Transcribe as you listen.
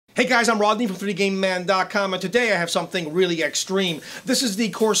Hey guys, I'm Rodney from 3DGameMan.com, and today I have something really extreme. This is the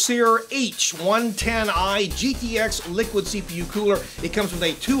Corsair H110i GTX liquid CPU cooler. It comes with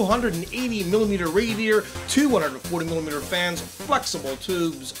a 280mm radiator, 240mm fans, flexible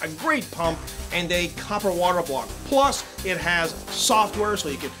tubes, a great pump, and a copper water block. Plus, it has software so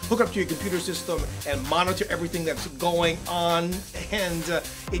you can hook up to your computer system and monitor everything that's going on, and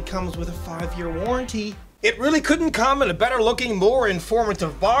it comes with a 5-year warranty. It really couldn't come in a better looking, more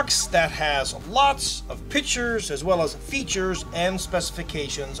informative box that has lots of pictures as well as features and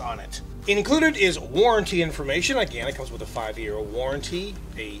specifications on it. Included is warranty information. Again, it comes with a 5-year warranty,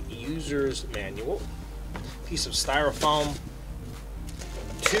 a user's manual, piece of styrofoam,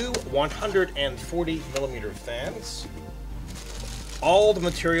 2 140mm fans, all the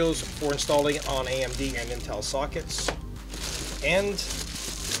materials for installing on AMD and Intel sockets, and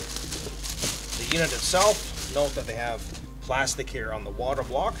the unit itself. Note that they have plastic here on the water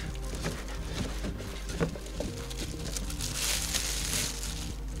block.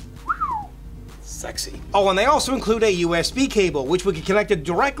 Sexy. Oh, and they also include a USB cable, which we can connect it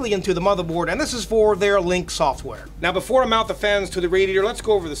directly into the motherboard, and this is for their Link software. Now, before I mount the fans to the radiator, let's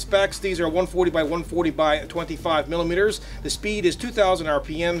go over the specs. These are 140 by 140 by 25 millimeters. The speed is 2,000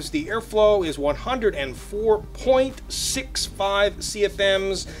 RPMs. The airflow is 104.65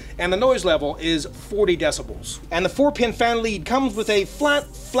 CFMs, and the noise level is 40 decibels. And the 4-pin fan lead comes with a flat,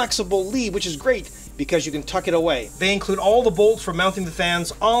 flexible lead, which is great because you can tuck it away. They include all the bolts for mounting the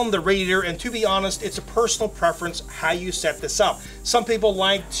fans on the radiator, and to be honest, it's a personal preference how you set this up. Some people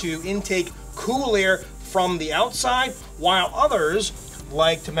like to intake cool air from the outside, while others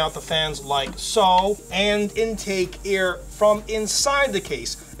like to mount the fans like so and intake air from inside the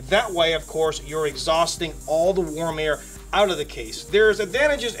case. That way, of course, you're exhausting all the warm air out of the case. There's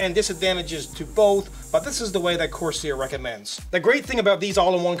advantages and disadvantages to both, but this is the way that Corsair recommends. The great thing about these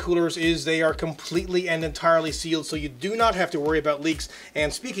all-in-one coolers is they are completely and entirely sealed, so you do not have to worry about leaks.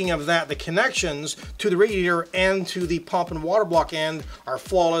 And speaking of that, the connections to the radiator and to the pump and water block end are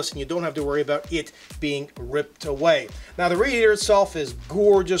flawless, and you don't have to worry about it being ripped away. Now, the radiator itself is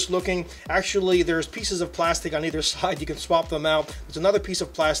gorgeous looking. Actually, there's pieces of plastic on either side. You can swap them out. There's another piece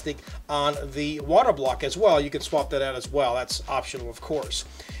of plastic on the water block as well. You can swap that out as well. That's optional, of course.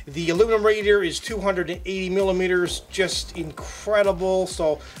 The aluminum radiator is 280 millimeters, just incredible.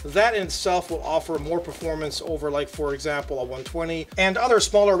 So that in itself will offer more performance over, like, for example, a 120 and other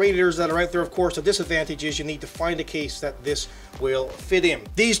smaller radiators that are out there. Of course, the disadvantage is you need to find a case that this will fit in.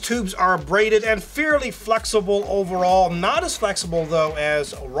 These tubes are braided and fairly flexible overall, not as flexible though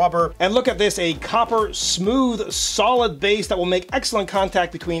as rubber. And look at this, a copper smooth solid base that will make excellent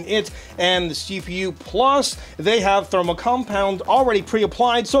contact between it and the CPU. Plus, they have thermal compound already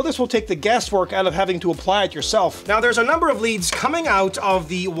pre-applied, so this will take the guesswork out of having to apply it yourself. Now, there's a number of leads coming out of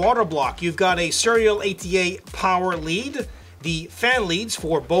the water block. You've got a serial ATA power lead, the fan leads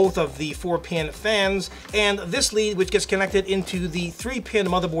for both of the 4-pin fans, and this lead which gets connected into the 3-pin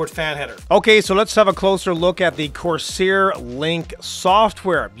motherboard fan header. Okay, so let's have a closer look at the Corsair Link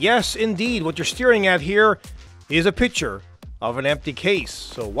software. Yes, indeed, what you're staring at here is a picture of an empty case.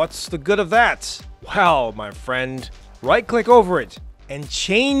 So what's the good of that? Well, my friend, right-click over it and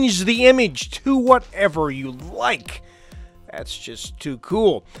change the image to whatever you like. That's just too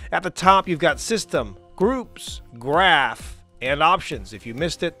cool. At the top, you've got System, Groups, Graph, and Options. If you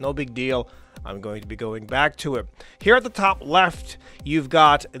missed it, no big deal. I'm going to be going back to it. Here at the top left, you've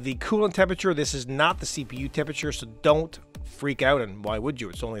got the coolant temperature. This is not the CPU temperature, so don't freak out, and why would you?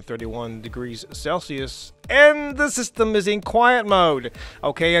 It's only 31 degrees Celsius, and the system is in quiet mode.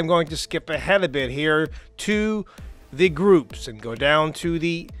 Okay, I'm going to skip ahead a bit here to the groups and go down to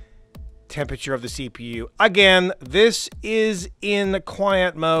the temperature of the CPU. Again, this is in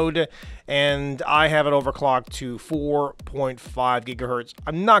quiet mode, and I have it overclocked to 4.5 gigahertz.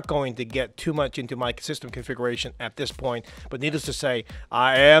 I'm not going to get too much into my system configuration at this point, but needless to say,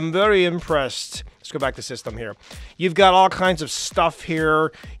 I am very impressed. Let's go back to system here. You've got all kinds of stuff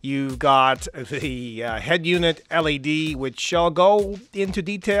here. You've got the head unit LED, which I'll go into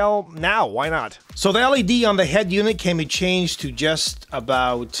detail now. Why not? So the LED on the head unit can be changed to just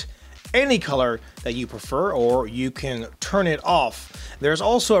about any color that you prefer, or you can turn it off. There's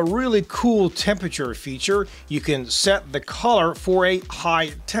also a really cool temperature feature. You can set the color for a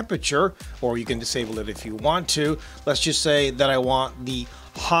high temperature, or you can disable it if you want to. Let's just say that I want the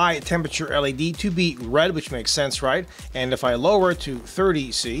high temperature LED to be red, which makes sense, right? And if I lower it to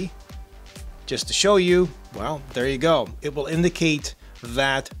 30C, just to show you, well, there you go. It will indicate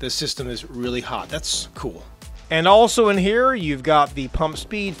that the system is really hot. That's cool. And also in here, you've got the pump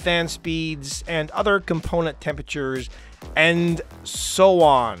speed, fan speeds, and other component temperatures and so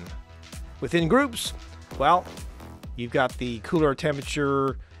on. Within groups, well, you've got the cooler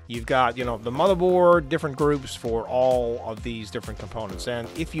temperature, you've got, the motherboard, different groups for all of these different components. And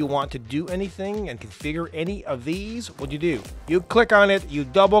if you want to do anything and configure any of these, what do? You click on it, you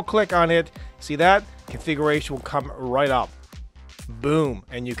double click on it, see that? Configuration will come right up. Boom,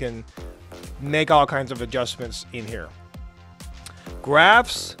 and you can make all kinds of adjustments in here.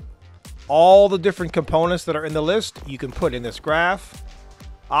 Graphs, all the different components that are in the list, you can put in this graph.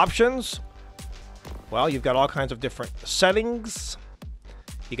 Options, well, you've got all kinds of different settings.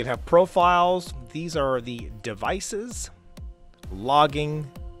 You can have profiles. These are the devices, logging,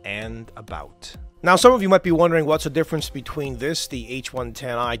 and about. Now, some of you might be wondering what's the difference between this, the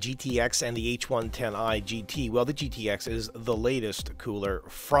H110i GTX, and the H110i GT. Well, the GTX is the latest cooler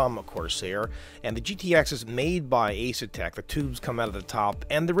from Corsair, and the GTX is made by Asetek. The tubes come out of the top,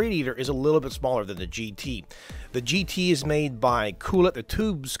 and the radiator is a little bit smaller than the GT. The GT is made by Coolit. The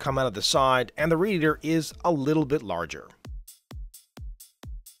tubes come out of the side, and the radiator is a little bit larger.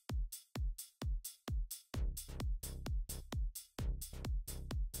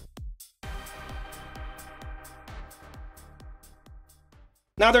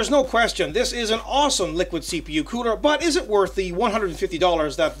 Now, there's no question, this is an awesome liquid CPU cooler, but is it worth the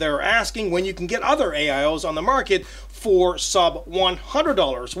 $150 that they're asking when you can get other AIOs on the market for sub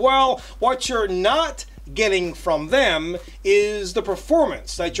 $100? Well, what you're not getting from them is the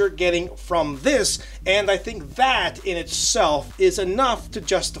performance that you're getting from this, and I think that in itself is enough to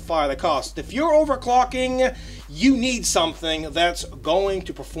justify the cost. If you're overclocking, you need something that's going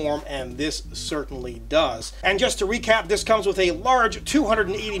to perform, and this certainly does. And just to recap, this comes with a large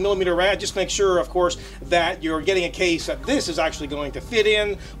 280mm RAM. Just make sure, of course, that you're getting a case that this is actually going to fit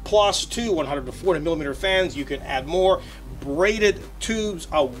in, plus two 140mm fans. You can add more. Braided tubes,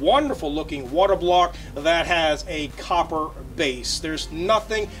 a wonderful looking water block that has a copper base. There's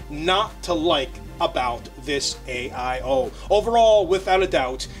nothing not to like about this AIO. Overall, without a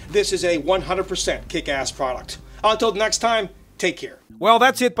doubt, this is a 100% kick-ass product. Until next time, take care. Well,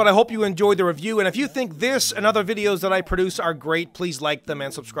 that's it, but I hope you enjoyed the review, and if you think this and other videos that I produce are great, please like them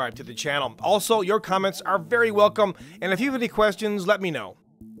and subscribe to the channel. Also, your comments are very welcome, and if you have any questions, let me know.